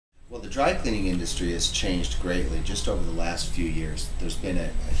Well, the dry cleaning industry has changed greatly just over the last few years. There's been a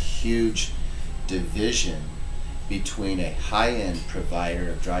huge division between a high-end provider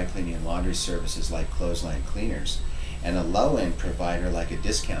of dry cleaning and laundry services like Clothesline Cleaners and a low-end provider like a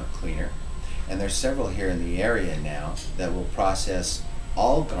discount cleaner. And there's several here in the area now that will process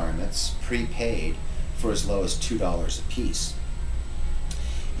all garments prepaid for as low as $2 a piece.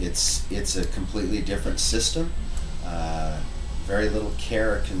 It's a completely different system. Very little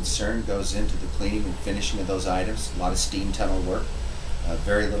care or concern goes into the cleaning and finishing of those items. A lot of steam tunnel work,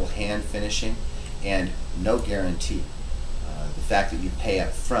 very little hand finishing, and no guarantee. The fact that you pay up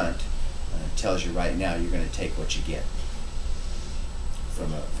front tells you right now you're going to take what you get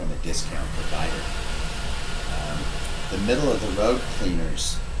from a discount provider. The middle of the road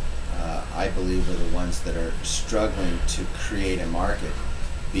cleaners, I believe, are the ones that are struggling to create a market.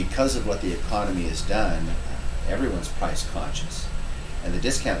 Because of what the economy has done, everyone's price conscious, and the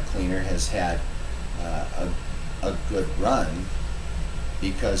discount cleaner has had a good run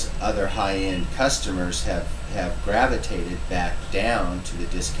because other high-end customers have gravitated back down to the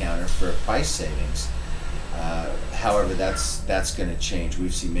discounter for a price savings. However, that's going to change.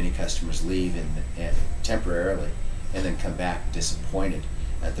 We've seen many customers leave temporarily and then come back disappointed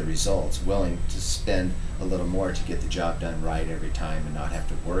at the results, willing to spend a little more to get the job done right every time and not have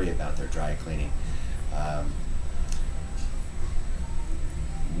to worry about their dry cleaning.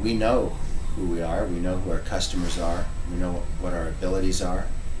 We know who we are, we know who our customers are, we know what our abilities are,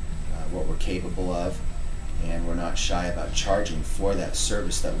 what we're capable of, and we're not shy about charging for that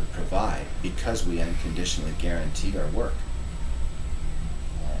service that we provide because we unconditionally guarantee our work.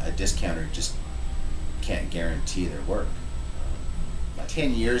 A discounter just can't guarantee their work.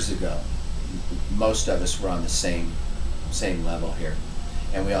 10 years ago, most of us were on the same level here,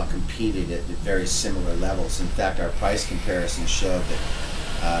 and we all competed at very similar levels. In fact, our price comparisons showed that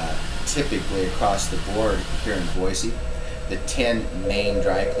typically across the board here in Boise, the 10 main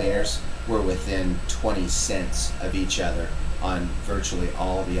dry cleaners were within 20 cents of each other on virtually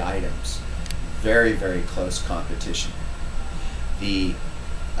all the items. Very, very close competition. The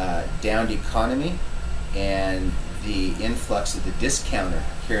downed economy and the influx of the discounter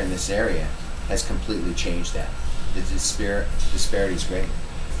here in this area has completely changed that. The disparity is great.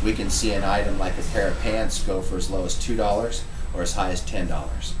 We can see an item like a pair of pants go for as low as $2 or as high as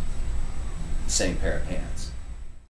 $10. The same pair of pants.